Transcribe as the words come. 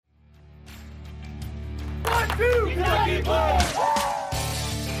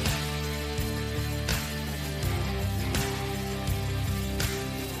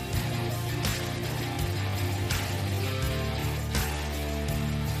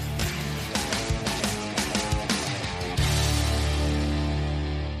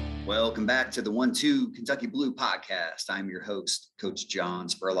Welcome back to the 1-2 Kentucky Blue podcast. I'm your host, Coach John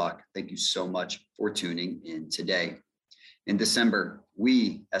Spurlock. Thank you so much for tuning in today. In December,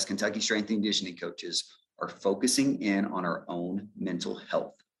 we as Kentucky Strength and Conditioning coaches are focusing in on our own mental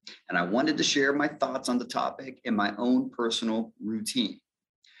health. And I wanted to share my thoughts on the topic in my own personal routine.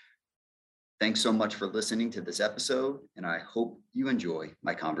 Thanks so much for listening to this episode, and I hope you enjoy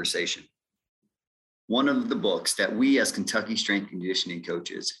my conversation. One of the books that we as Kentucky Strength and Conditioning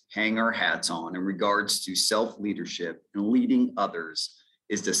coaches hang our hats on in regards to self-leadership and leading others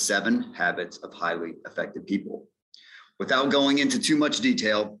is The 7 Habits of Highly Effective People. Without going into too much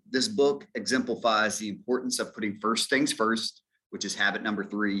detail, this book exemplifies the importance of putting first things first, which is habit number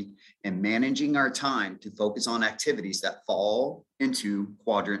 3, and managing our time to focus on activities that fall into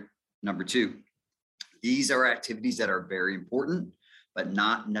quadrant number 2. These are activities that are very important, but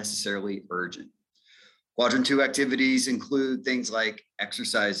not necessarily urgent. Quadrant 2 activities include things like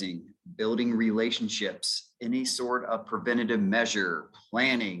exercising, building relationships, any sort of preventative measure,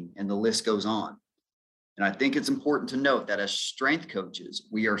 planning, and the list goes on. And I think it's important to note that as strength coaches,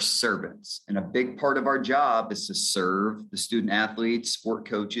 we are servants. And a big part of our job is to serve the student athletes, sport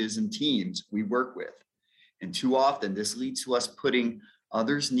coaches, and teams we work with. And too often, this leads to us putting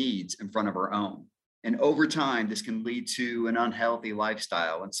others' needs in front of our own. And over time, this can lead to an unhealthy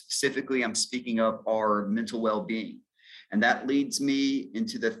lifestyle. And specifically, I'm speaking of our mental well-being. And that leads me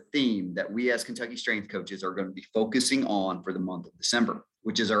into the theme that we as Kentucky Strength coaches are going to be focusing on for the month of December,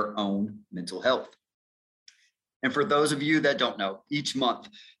 which is our own mental health. And for those of you that don't know, each month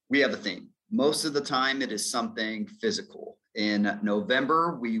we have a theme. Most of the time, it is something physical. In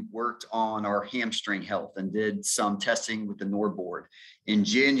November, we worked on our hamstring health and did some testing with the NordBord. In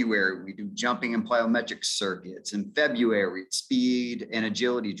January, we do jumping and plyometric circuits. In February, speed and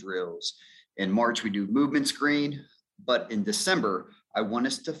agility drills. In March, we do movement screen. But in December, I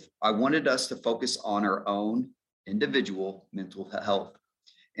wanted us to focus on our own individual mental health.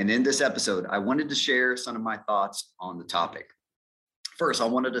 And in this episode, I wanted to share some of my thoughts on the topic. First, I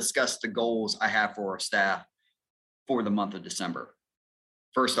want to discuss the goals I have for our staff for the month of December.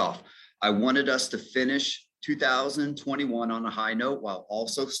 First off, I wanted us to finish 2021 on a high note while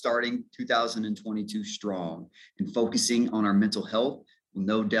also starting 2022 strong, and focusing on our mental health will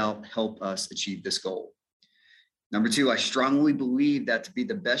no doubt help us achieve this goal. Number 2, I strongly believe that to be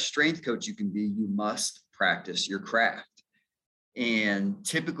the best strength coach you can be, you must practice your craft. And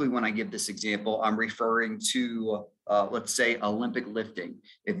typically when I give this example, I'm referring to, let's say, Olympic lifting.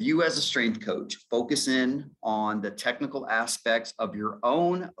 If you as a strength coach focus in on the technical aspects of your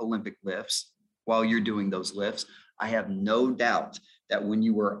own Olympic lifts while you're doing those lifts, I have no doubt that when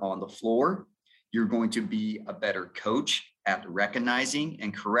you are on the floor, you're going to be a better coach at recognizing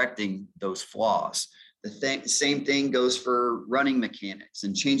and correcting those flaws. The same thing goes for running mechanics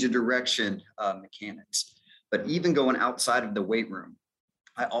and change of direction mechanics. But even going outside of the weight room,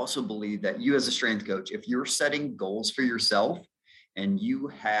 I also believe that you as a strength coach, if you're setting goals for yourself and you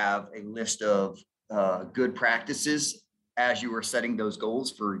have a list of good practices as you are setting those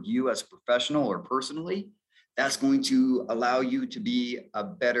goals for you as a professional or personally, that's going to allow you to be a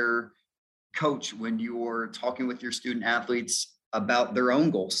better coach when you're talking with your student athletes about their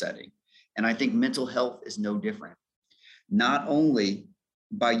own goal setting. And I think mental health is no different. Not only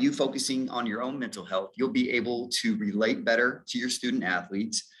by you focusing on your own mental health, you'll be able to relate better to your student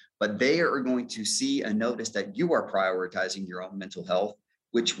athletes, but they are going to see and notice that you are prioritizing your own mental health,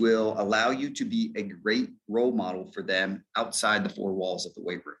 which will allow you to be a great role model for them outside the 4 walls of the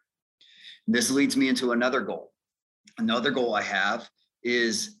weight room. And this leads me into another goal. Another goal I have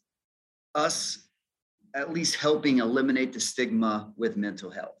is us at least helping eliminate the stigma with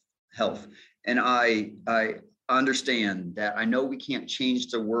mental health. And I understand that I know we can't change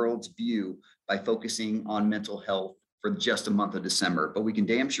the world's view by focusing on mental health for just a month of December, but we can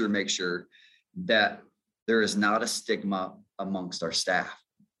damn sure make sure that there is not a stigma amongst our staff.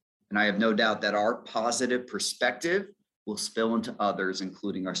 And I have no doubt that our positive perspective will spill into others,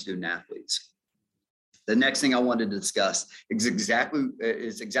 including our student athletes. The next thing I wanted to discuss is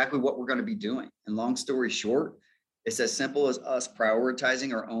exactly what we're going to be doing. And long story short, it's as simple as us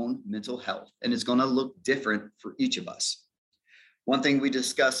prioritizing our own mental health, and it's going to look different for each of us. One thing we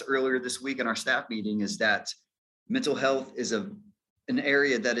discussed earlier this week in our staff meeting is that mental health is an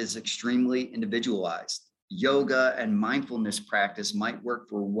area that is extremely individualized. Yoga and mindfulness practice might work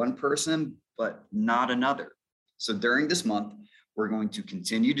for one person, but not another. So during this month, we're going to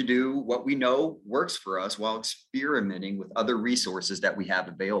continue to do what we know works for us while experimenting with other resources that we have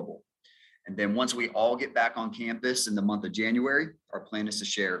available. And then once we all get back on campus in the month of January, our plan is to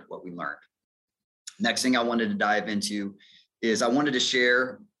share what we learned. Next thing I wanted to dive into is I wanted to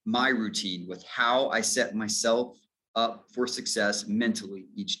share my routine with how I set myself up for success mentally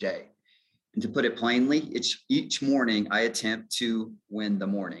each day. And to put it plainly, it's each morning I attempt to win the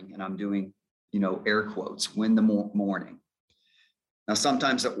morning, and I'm doing, air quotes, win the morning. Now,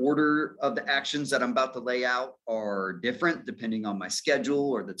 sometimes the order of the actions that I'm about to lay out are different depending on my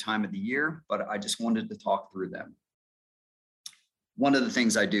schedule or the time of the year, but I just wanted to talk through them. One of the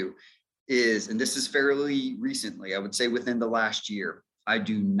things I do is, and this is fairly recently, I would say within the last year, I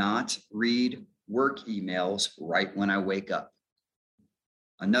do not read work emails right when I wake up.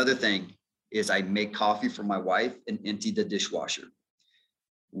 Another thing is I make coffee for my wife and empty the dishwasher.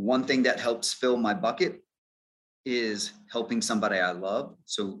 One thing that helps fill my bucket is helping somebody I love.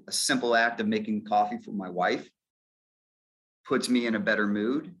 So a simple act of making coffee for my wife puts me in a better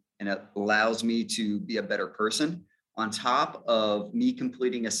mood, and it allows me to be a better person on top of me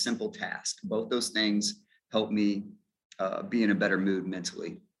completing a simple task. Both those things help me be in a better mood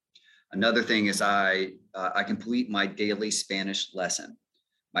mentally. Another thing is I complete my daily Spanish lesson.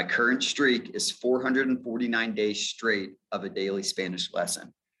 My current streak is 449 days straight of a daily Spanish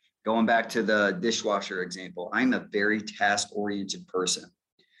lesson. Going back to the dishwasher example, I'm a very task-oriented person.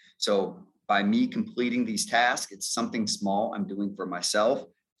 So by me completing these tasks, it's something small I'm doing for myself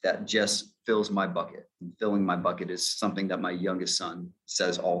that just fills my bucket. And filling my bucket is something that my youngest son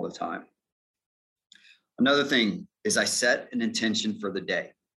says all the time. Another thing is I set an intention for the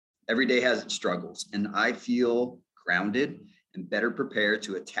day. Every day has its struggles, and I feel grounded and better prepared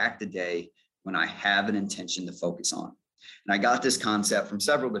to attack the day when I have an intention to focus on. And I got this concept from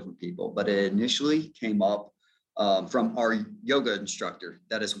several different people, but it initially came up from our yoga instructor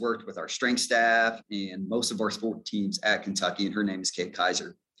that has worked with our strength staff and most of our sport teams at Kentucky, and her name is Kate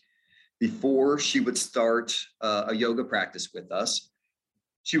Kaiser. Before she would start a yoga practice with us,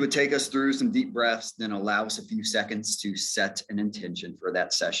 she would take us through some deep breaths, then allow us a few seconds to set an intention for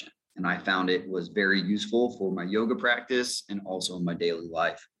that session. And I found it was very useful for my yoga practice and also in my daily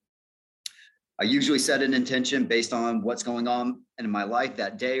life. I usually set an intention based on what's going on in my life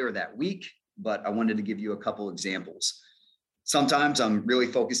that day or that week, but I wanted to give you a couple examples. Sometimes I'm really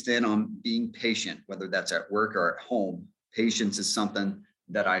focused in on being patient, whether that's at work or at home. Patience is something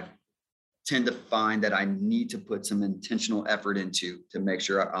that I tend to find that I need to put some intentional effort into to make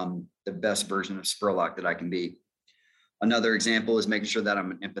sure I'm the best version of Spurlock that I can be. Another example is making sure that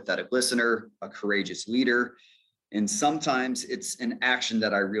I'm an empathetic listener, a courageous leader, and sometimes it's an action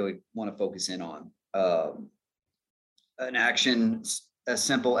that I really want to focus in on. An action as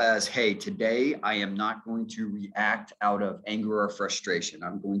simple as, hey, today I am not going to react out of anger or frustration.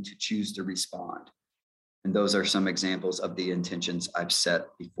 I'm going to choose to respond. And those are some examples of the intentions I've set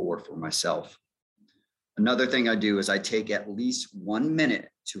before for myself. Another thing I do is I take at least 1 minute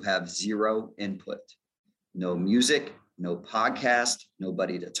to have zero input. No music, no podcast,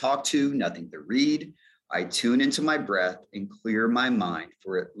 nobody to talk to, nothing to read. I tune into my breath and clear my mind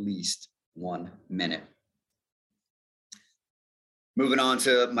for at least 1 minute. Moving on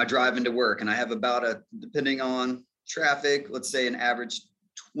to my drive into work, and I have about depending on traffic, let's say an average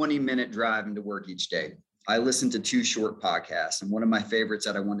 20-minute drive into work each day. I listen to 2 short podcasts, and one of my favorites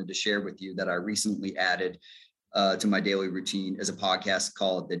that I wanted to share with you that I recently added to my daily routine is a podcast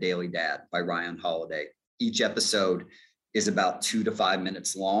called The Daily Dad by Ryan Holiday. Each episode is about 2 to 5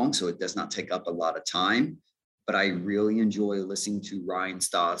 minutes long, so it does not take up a lot of time, but I really enjoy listening to Ryan's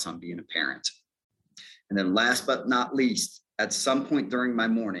thoughts on being a parent. And then last but not least, at some point during my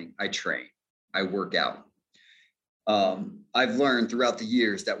morning, I train, I work out. I've learned throughout the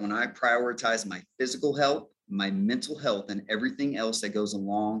years that when I prioritize my physical health, my mental health, and everything else that goes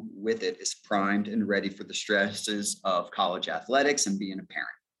along with it is primed and ready for the stresses of college athletics and being a parent.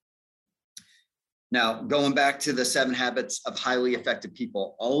 Now, going back to the 7 habits of highly effective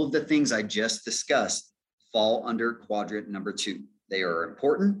people, all of the things I just discussed fall under quadrant number 2. They are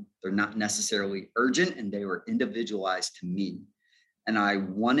important, they're not necessarily urgent, and they were individualized to me. And I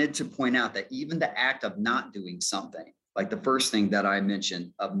wanted to point out that even the act of not doing something, like the first thing that I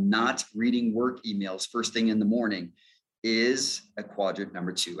mentioned of not reading work emails first thing in the morning, is a quadrant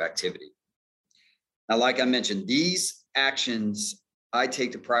number 2 activity. Now, like I mentioned, these actions I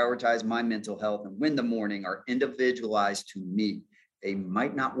take to prioritize my mental health and win the morning are individualized to me. They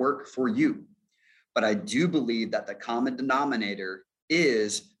might not work for you, but I do believe that the common denominator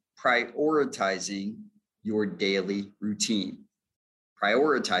is prioritizing your daily routine.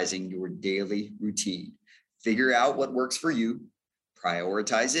 Prioritizing your daily routine. Figure out what works for you,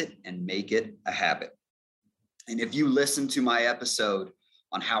 prioritize it, and make it a habit. And if you listen to my episode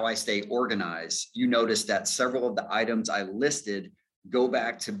on how I stay organized, you notice that several of the items I listed go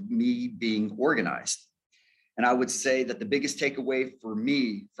back to me being organized. And I would say that the biggest takeaway for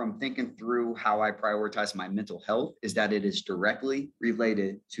me from thinking through how I prioritize my mental health is that it is directly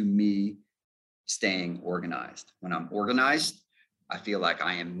related to me staying organized. When I'm organized, I feel like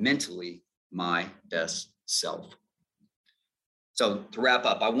I am mentally my best self. So to wrap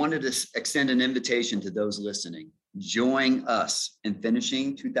up, I wanted to extend an invitation to those listening. Join us in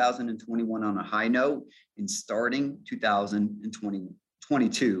finishing 2021 on a high note and starting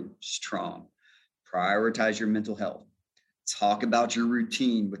 2022 strong. Prioritize your mental health. Talk about your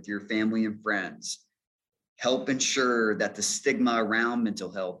routine with your family and friends. Help ensure that the stigma around mental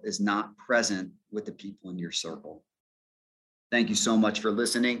health is not present with the people in your circle. Thank you so much for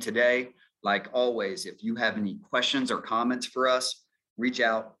listening today. Like always, if you have any questions or comments for us, reach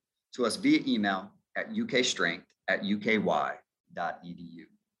out to us via email at ukstrength@uky.edu.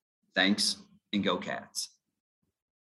 Thanks, and go Cats.